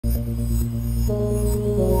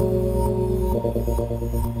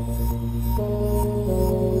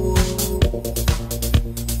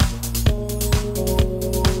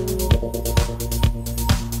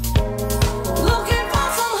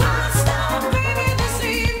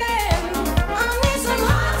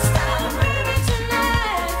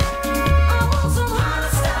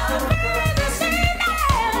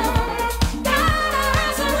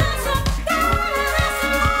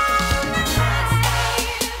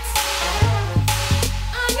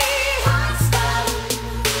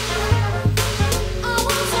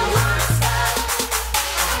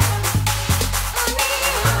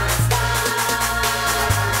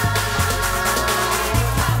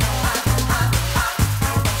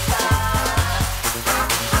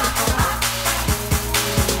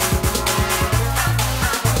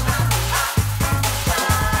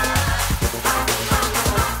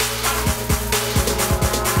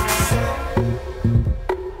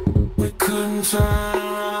Turn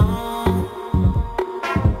around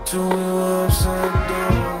till we were upside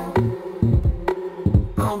down.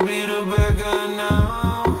 I'll be the bad guy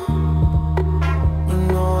now, but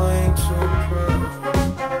no, I ain't too proud.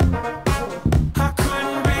 I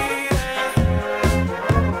couldn't be there,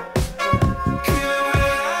 here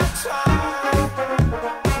where I tried.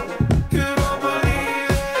 You don't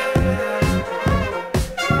believe it.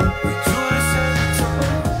 We do this every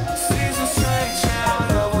time. Seasons change,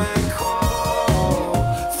 yeah, love went cold.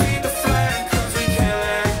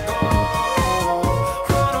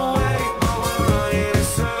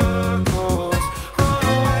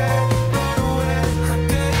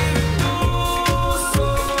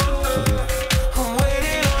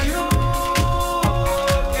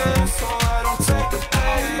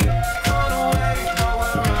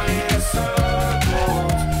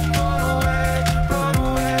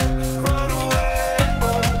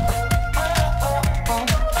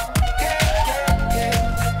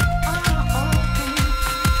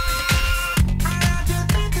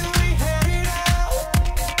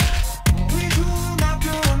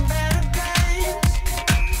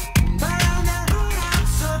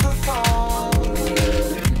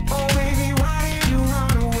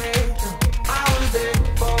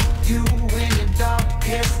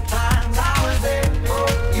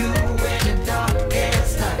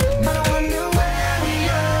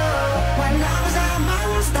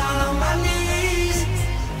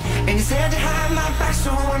 And you said you had my back,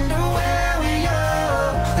 so I wonder where we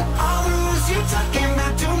are. And all the rules you're talking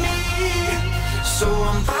back to me. So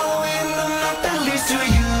I'm following the map that leads to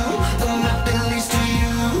you. The map that leads to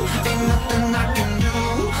you. Ain't nothing I can do.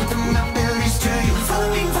 The map that leads to you.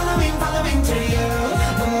 Following, following, following to you.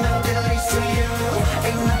 The map that leads to you.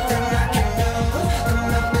 Ain't nothing I can do. The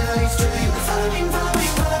map that leads to you. Following,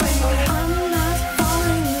 following, following. I'm not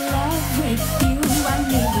falling in love with you. I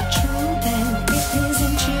need the truth and it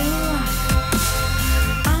isn't true.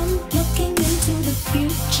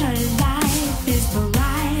 Future life is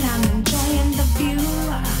bright, I'm enjoying the view.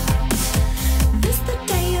 This the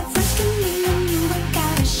day of reckoning and you ain't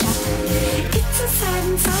got a shot. It's a sad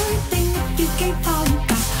and sorry thing if you gave all